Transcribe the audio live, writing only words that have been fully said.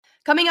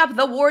Coming up,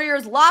 the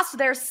Warriors lost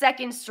their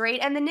second straight,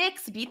 and the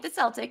Knicks beat the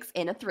Celtics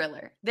in a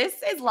thriller. This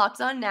is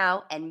Locked On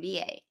Now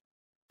NBA.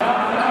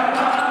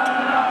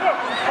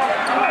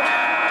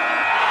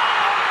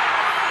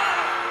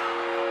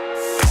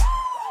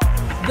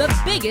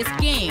 The biggest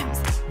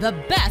games, the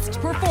best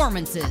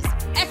performances,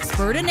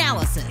 expert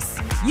analysis.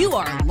 You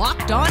are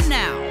Locked On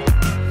Now.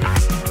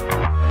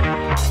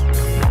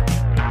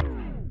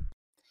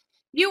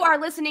 You are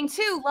listening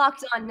to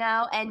Locked On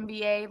Now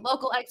NBA,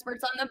 local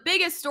experts on the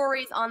biggest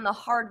stories on the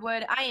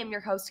hardwood. I am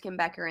your host, Kim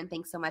Becker, and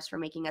thanks so much for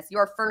making us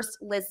your first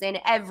listen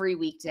every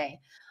weekday.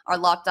 Our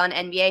Locked On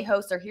NBA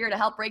hosts are here to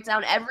help break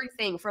down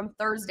everything from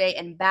Thursday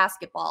in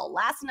basketball.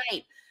 Last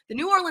night, the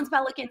New Orleans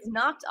Pelicans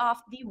knocked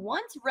off the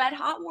once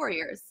red-hot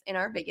Warriors in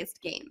our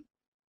biggest game.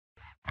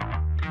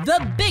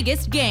 The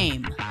biggest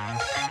game.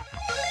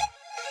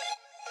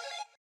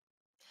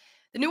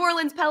 The New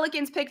Orleans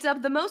Pelicans picked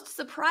up the most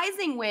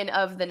surprising win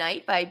of the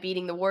night by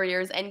beating the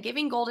Warriors and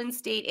giving Golden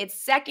State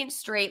its second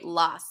straight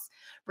loss.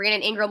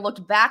 Brandon Ingram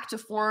looked back to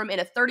form in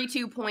a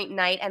 32-point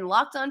night, and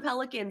Locked On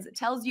Pelicans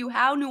tells you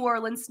how New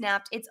Orleans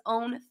snapped its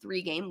own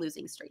 3-game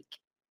losing streak.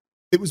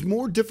 It was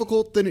more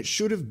difficult than it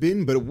should have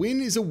been, but a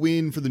win is a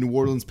win for the New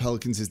Orleans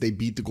Pelicans as they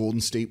beat the Golden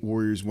State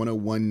Warriors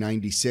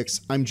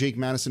 101-96. I'm Jake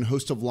Madison,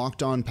 host of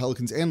Locked On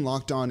Pelicans and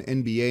Locked On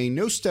NBA.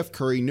 No Steph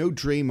Curry, no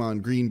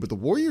Draymond Green, but the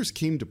Warriors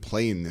came to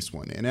play in this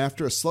one. And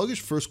after a sluggish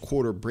first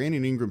quarter,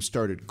 Brandon Ingram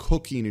started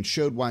cooking and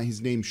showed why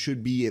his name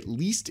should be at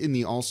least in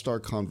the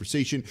All-Star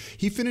conversation.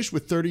 He finished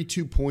with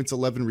 32 points,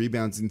 11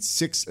 rebounds, and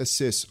 6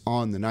 assists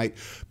on the night.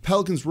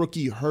 Pelicans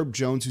rookie Herb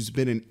Jones, who's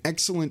been an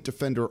excellent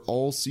defender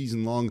all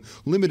season long,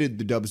 limited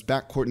the Dubs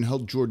backcourt and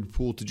held Jordan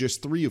Poole to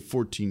just 3 of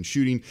 14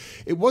 shooting.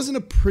 It wasn't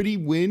a pretty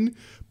win,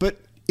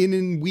 but in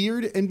a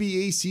weird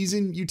NBA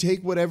season, you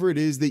take whatever it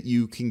is that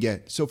you can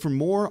get. So for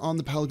more on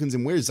the Pelicans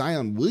and where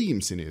Zion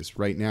Williamson is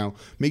right now,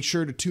 make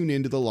sure to tune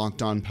into the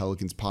Locked On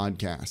Pelicans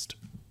podcast.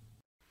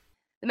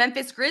 The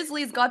Memphis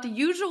Grizzlies got the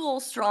usual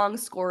strong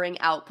scoring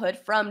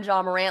output from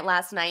Ja Morant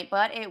last night,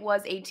 but it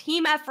was a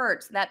team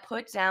effort that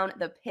put down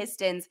the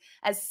Pistons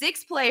as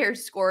 6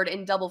 players scored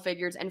in double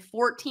figures and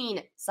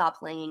 14 saw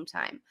playing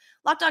time.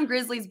 Locked On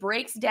Grizzlies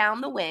breaks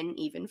down the win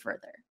even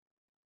further.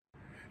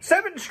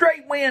 7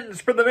 straight wins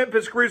for the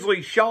Memphis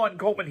Grizzlies. Sean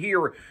Coleman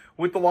here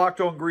with the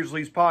Locked On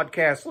Grizzlies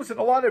podcast. Listen,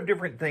 a lot of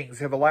different things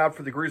have allowed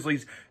for the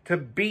Grizzlies to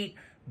beat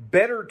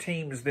better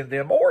teams than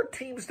them, or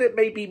teams that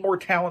may be more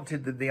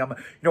talented than them,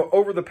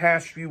 over the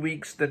past few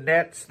weeks, the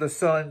Nets, the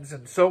Suns,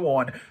 and so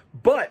on.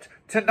 But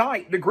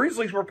tonight, the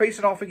Grizzlies were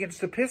facing off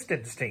against the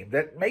Pistons team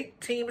that make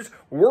teams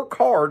work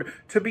hard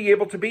to be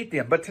able to beat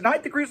them. But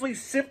tonight, the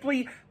Grizzlies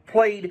simply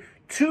played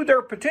to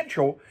their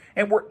potential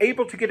and were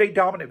able to get a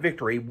dominant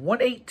victory,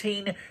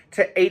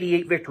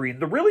 118-88 victory. And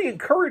the really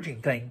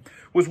encouraging thing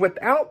was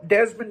without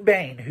Desmond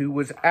Bane, who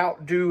was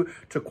out due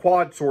to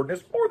quad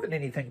soreness, more than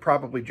anything,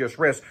 probably just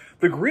rest,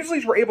 the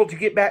Grizzlies were able to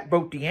get back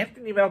both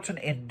DeAnthony Melton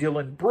and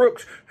Dillon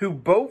Brooks, who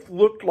both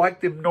looked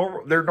like their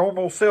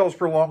normal selves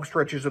for long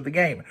stretches of the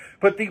game.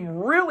 But the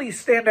really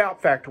standout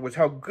factor was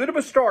how good of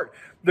a start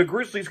the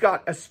Grizzlies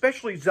got,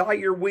 especially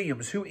Zaire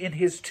Williams, who in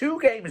his 2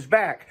 games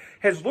back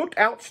has looked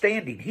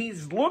outstanding.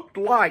 He's looked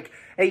like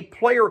a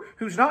player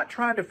who's not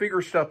trying to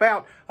figure stuff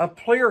out, a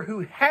player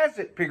who has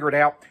it figured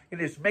out and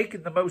is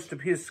making the most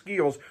of his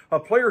skills, a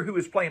player who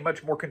is playing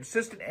much more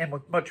consistent and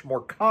with much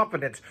more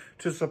confidence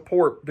to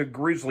support the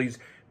Grizzlies'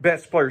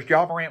 best players.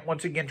 Ja Morant,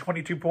 once again,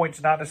 22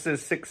 points, 9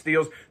 assists, 6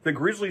 steals. The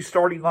Grizzlies'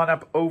 starting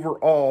lineup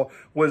overall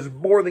was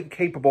more than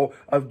capable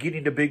of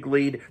getting a big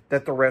lead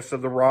that the rest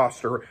of the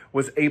roster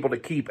was able to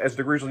keep as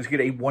the Grizzlies get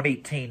a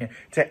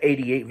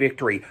 118-88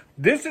 victory.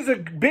 This is a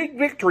big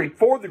victory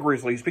for the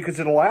Grizzlies because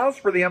it allows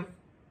for them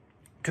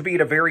to be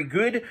in a very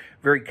good,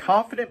 very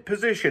confident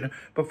position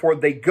before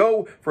they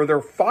go for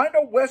their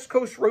final West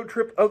Coast road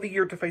trip of the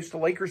year to face the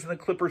Lakers and the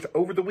Clippers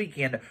over the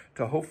weekend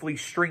to hopefully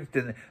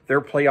strengthen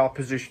their playoff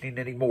positioning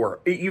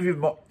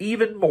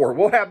even more.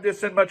 We'll have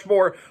this and much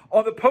more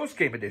on the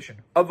post-game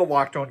edition of the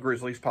Locked On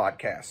Grizzlies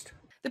podcast.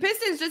 The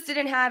Pistons just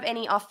didn't have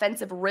any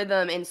offensive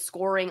rhythm in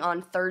scoring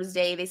on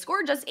Thursday. They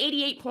scored just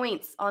 88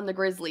 points on the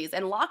Grizzlies,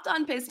 and Locked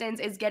On Pistons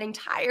is getting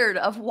tired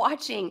of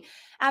watching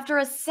after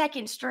a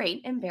second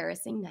straight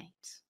embarrassing night.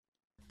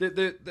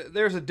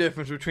 There's a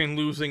difference between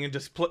losing and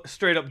just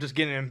straight up just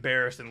getting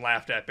embarrassed and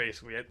laughed at,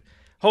 basically.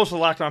 Host of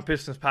the Locked On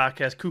Pistons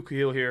podcast, Kuka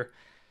Hill here.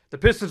 The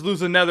Pistons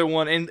lose another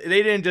one, and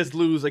they didn't just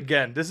lose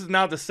again. This is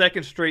now the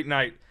second straight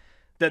night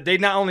that they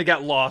not only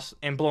got lost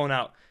and blown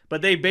out,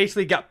 but they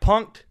basically got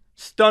punked,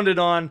 stunted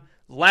on,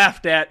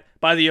 laughed at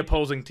by the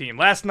opposing team.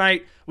 Last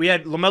night, we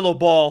had LaMelo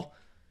Ball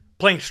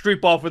playing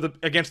street ball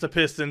against the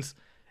Pistons,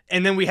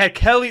 and then we had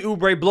Kelly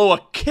Oubre blow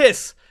a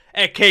kiss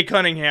at Kay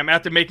Cunningham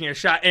after making a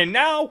shot. And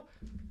now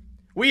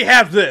we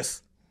have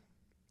this.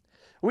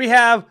 We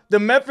have the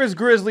Memphis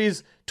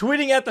Grizzlies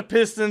tweeting at the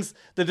Pistons,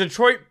 the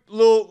Detroit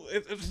little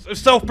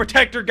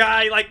self-protector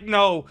guy. Like,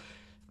 no.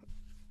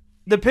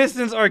 The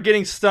Pistons are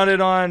getting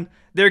stunted on.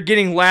 They're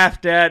getting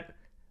laughed at.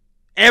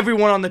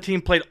 Everyone on the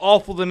team played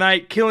awful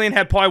tonight. Killian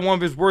had probably one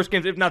of his worst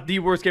games, if not the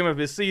worst game of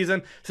his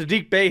season.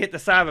 Sadiq Bey hit the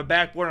side of a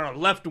backboard on a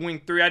left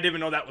wing three. I didn't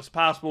even know that was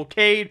possible.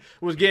 Cade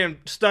was getting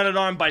stunted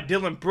on by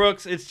Dylan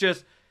Brooks. It's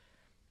just...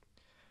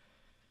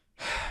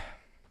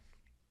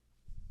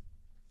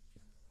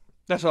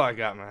 That's all I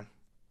got, man.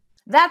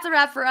 That's a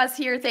wrap for us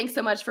here. Thanks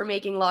so much for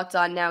making Locked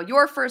On Now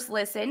your first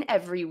listen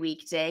every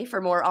weekday. For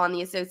more on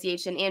the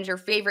association and your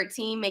favorite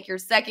team, make your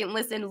second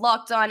listen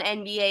Locked On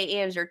NBA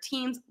and your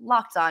team's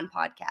Locked On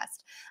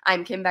podcast.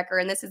 I'm Kim Becker,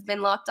 and this has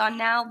been Locked On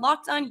Now,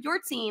 Locked On your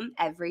team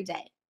every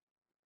day.